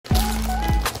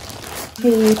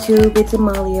Hey YouTube, it's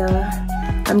Amalia.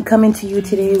 I'm coming to you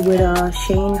today with a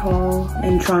SHEIN haul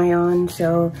and try on.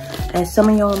 So as some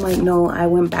of y'all might know, I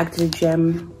went back to the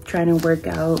gym trying to work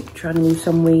out, trying to lose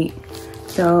some weight.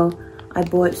 So I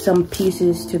bought some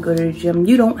pieces to go to the gym.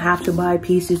 You don't have to buy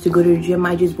pieces to go to the gym.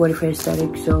 I just bought it for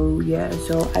aesthetic. So yeah,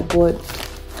 so I bought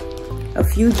a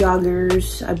few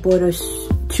joggers. I bought a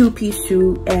two-piece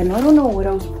suit, and I don't know what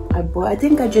else I bought. I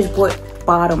think I just bought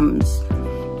bottoms.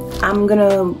 I'm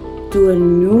gonna do a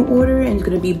new order, and it's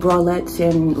gonna be bralettes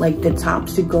and like the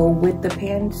tops to go with the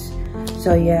pants.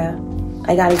 So yeah,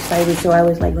 I got excited, so I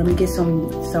was like, let me get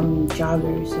some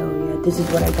joggers. So yeah, this is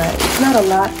what I got. It's not a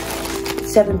lot,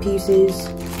 7 pieces.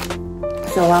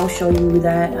 So I'll show you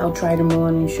that. I'll try them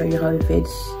on and show you how it fits,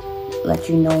 let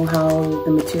you know how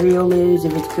the material is,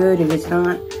 if it's good, if it's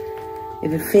not,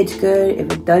 if it fits good, if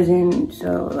it doesn't.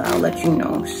 So I'll let you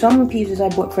know. Some pieces I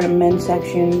bought for the men's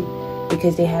section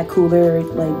because they had cooler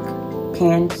like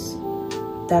pants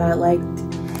that I liked,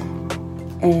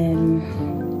 and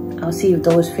I'll see if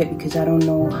those fit because I don't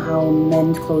know how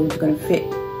men's clothes are gonna fit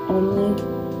on me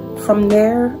from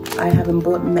there. I haven't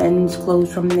bought men's clothes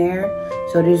from there,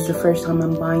 so this is the first time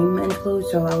I'm buying men's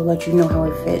clothes, so I'll let you know how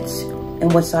it fits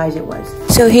and what size it was.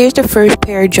 So here's the first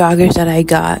pair of joggers that I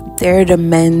got. They're the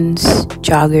men's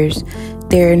joggers.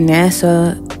 They're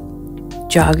NASA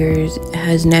joggers. It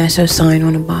has NASA sign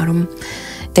on the bottom.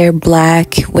 They're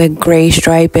black with gray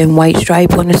stripe and white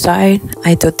stripe on the side.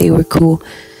 I thought they were cool.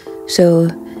 So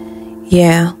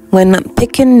yeah, when I'm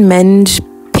picking men's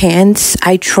pants,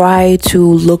 I try to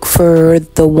look for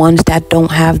the ones that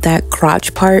don't have that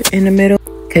crotch part in the middle,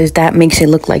 because that makes it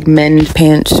look like men's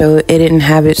pants. So it didn't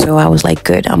have it, so I was like,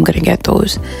 good, I'm gonna get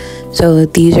those. So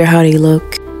these are how they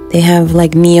look. They have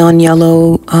like neon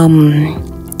yellow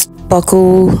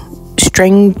buckle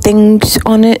string things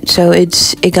on it, so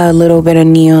it got a little bit of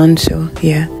neon. So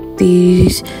yeah,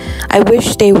 these, I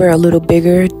wish they were a little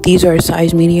bigger. These are a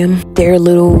size medium. They're a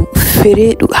little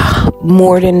fitted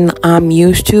more than I'm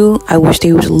used to. I wish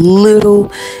they was a little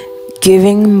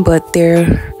giving, but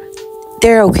they're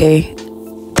okay.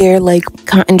 They're like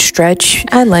cotton stretch.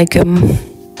 I like them.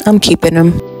 I'm keeping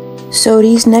them. So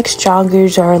these next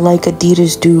joggers are like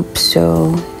Adidas dupes.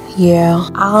 So yeah,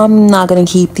 I'm not gonna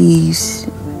keep these.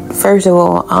 First of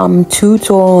all, I'm too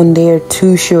tall and they're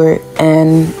too short,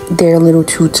 and they're a little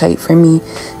too tight for me.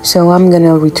 So I'm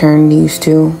gonna return these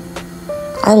two.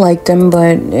 I like them,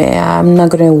 but yeah, I'm not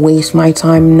gonna waste my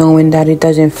time knowing that it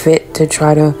doesn't fit to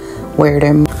try to wear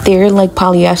them. They're like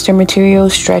polyester material,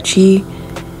 stretchy.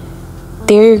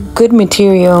 They're good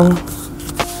material.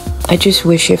 I just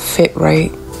wish it fit right.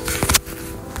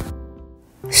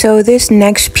 So this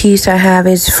next piece I have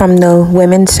is from the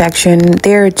women's section.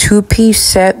 They're a 2-piece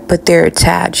set, but they're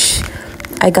attached.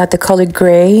 I got the color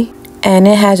gray, and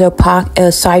it has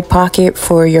a side pocket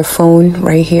for your phone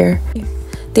right here.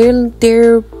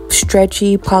 They're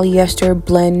stretchy polyester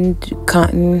blend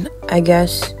cotton, I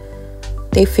guess.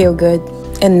 They feel good,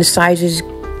 and the size is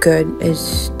good.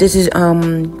 This is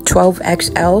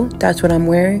 12XL. That's what I'm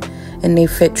wearing, and they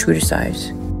fit true to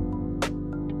size.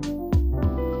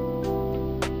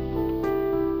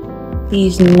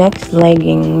 These next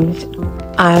leggings,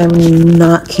 I'm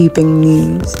not keeping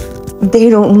these. They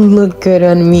don't look good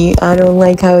on me. I don't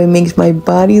like how it makes my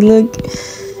body look.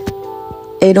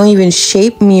 It don't even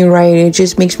shape me right. It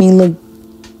just makes me look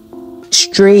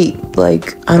straight.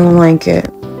 Like, I don't like it.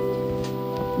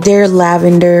 They're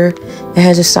lavender. It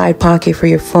has a side pocket for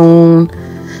your phone.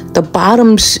 The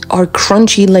bottoms are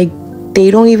crunchy. Like, they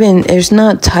don't even, it's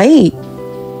not tight.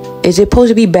 Is it supposed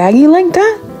to be baggy like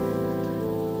that?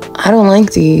 I don't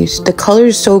like these. The color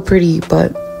is so pretty,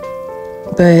 but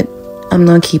I'm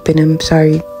not keeping them.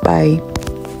 Sorry. Bye.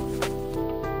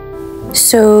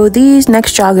 So these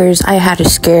next joggers, I had a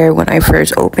scare when I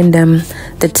first opened them.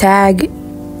 The tag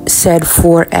said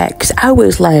 4X. I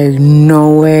was like,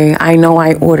 no way. I know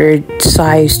I ordered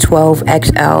size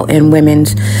 12XL in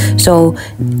women's, so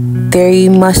they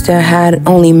must have had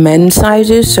only men's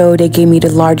sizes, so they gave me the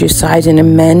largest size in the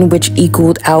men, which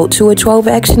equaled out to a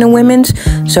 12X in the women's.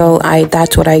 So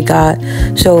that's what I got.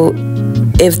 So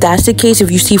if that's the case, if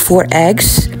you see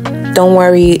 4X, don't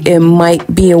worry, it might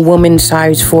be a woman's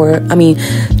size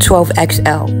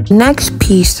 12XL. Next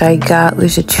piece I got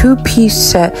was a 2-piece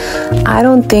set. I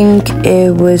don't think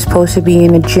it was supposed to be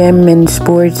in a gym and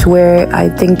sportswear. I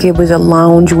think it was a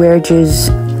lounge wear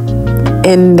just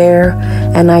in there,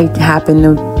 and I happened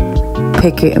to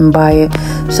pick it and buy it.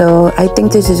 So I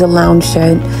think this is a lounge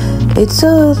set. It's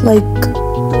a like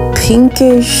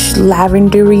pinkish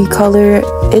lavendery color.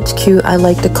 It's cute. I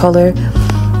like the color.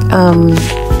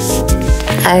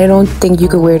 I don't think you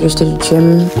could wear this to the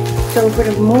gym. So for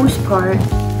the most part,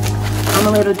 I'm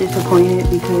a little disappointed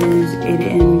because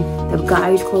the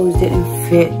guys' clothes didn't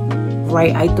fit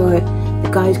right. I thought the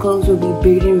guys' clothes would be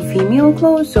bigger than female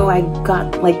clothes, so I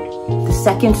got like the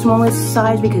second smallest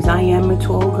size because I am a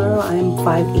tall girl. I am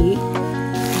 5'8",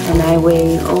 and I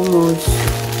weigh almost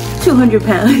 200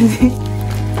 pounds.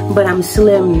 But I'm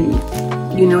slim,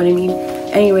 you know what I mean?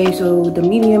 Anyway, so the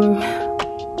medium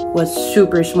was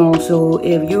super small. So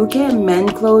if you get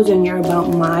men's clothes and you're about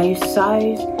my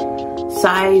size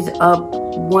up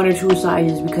 1 or 2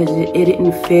 sizes because it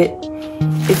didn't fit.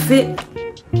 It fit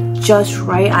just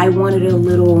right. I wanted it a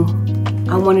little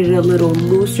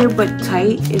looser but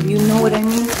tight, if you know what I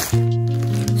mean.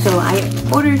 So I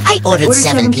ordered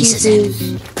 7 pieces.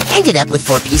 Ended up with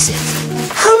 4 pieces.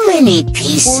 How many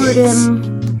pieces? 4 of them.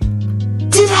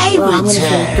 Did I return? I'm gonna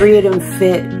say 3 of them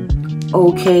fit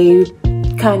okay,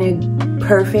 kind of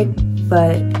perfect,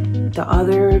 but the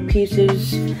other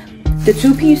pieces, the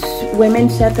 2-piece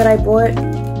women's set that I bought,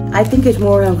 I think it's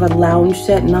more of a lounge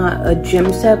set, not a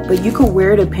gym set. But you could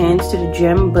wear the pants to the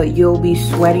gym, but you'll be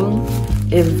sweating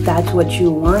if that's what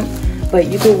you want. But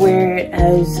you could wear it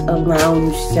as a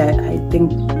lounge set. I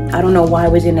don't know why I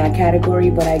was in that category,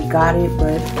 but I got it,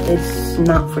 but it's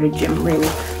not for the gym really.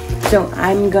 So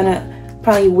I'm gonna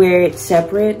probably wear it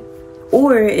separate,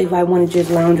 or if I want to just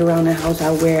lounge around the house,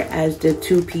 I'll wear it as the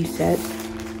 2-piece set.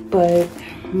 But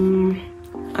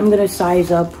I'm gonna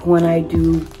size up when I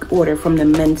do order from the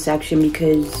men's section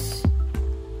because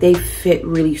they fit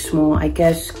really small. I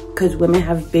guess because women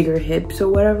have bigger hips or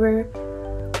whatever,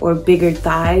 or bigger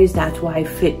thighs, that's why I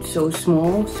fit so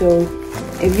small. So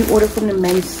if you order from the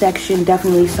men's section,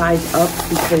 definitely size up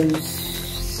because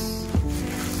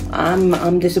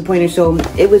I'm disappointed. So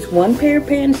it was 1 pair of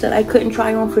pants that I couldn't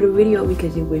try on for the video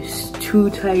because it was too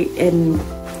tight, and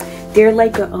they're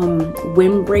like a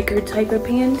windbreaker type of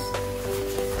pants.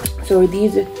 So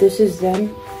this is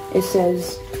them. It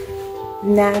says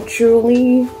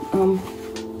naturally,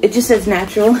 it just says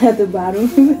natural at the bottom.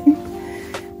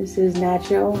 This is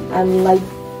natural. I like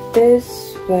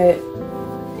this, but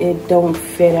it don't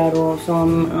fit at all, so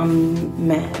I'm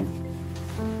mad.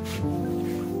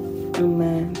 I'm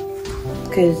mad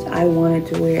because I wanted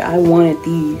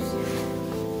these.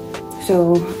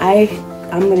 So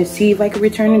I'm gonna see if I can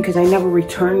return them because I never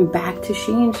returned back to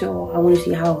Shein, so I want to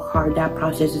see how hard that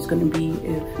process is gonna be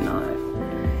if not.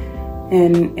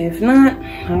 And if not,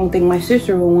 I don't think my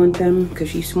sister will want them because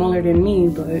she's smaller than me,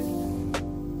 but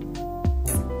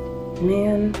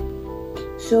man.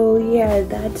 So yeah,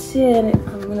 that's it.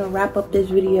 I'm gonna wrap up this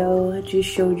video. I just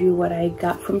showed you what I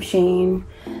got from Shein.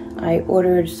 I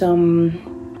ordered some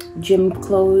gym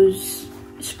clothes,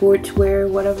 sportswear,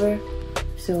 whatever.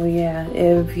 So yeah,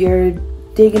 if you're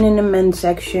digging in the men's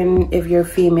section, if you're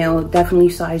female, definitely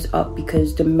size up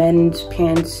because the men's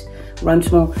pants run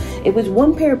small. It was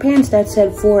 1 pair of pants that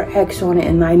said 4X on it,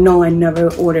 and I know I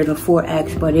never ordered a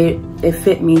 4X, but it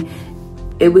fit me.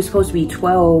 It was supposed to be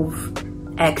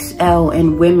 12XL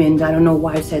in women's. I don't know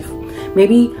why it said,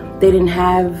 maybe they didn't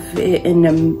have it in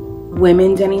the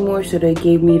women's anymore, so they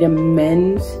gave me the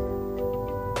men's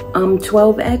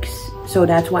 12X. So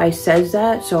that's why it says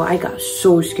that. So I got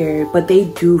so scared, but they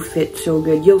do fit so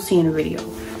good. You'll see in the video.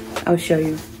 I'll show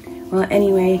you. Well,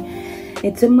 anyway,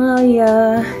 it's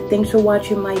Amalia. Thanks for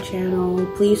watching my channel.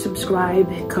 Please subscribe,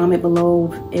 comment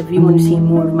below if you want to see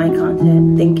more of my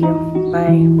content. Thank you.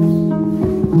 Bye.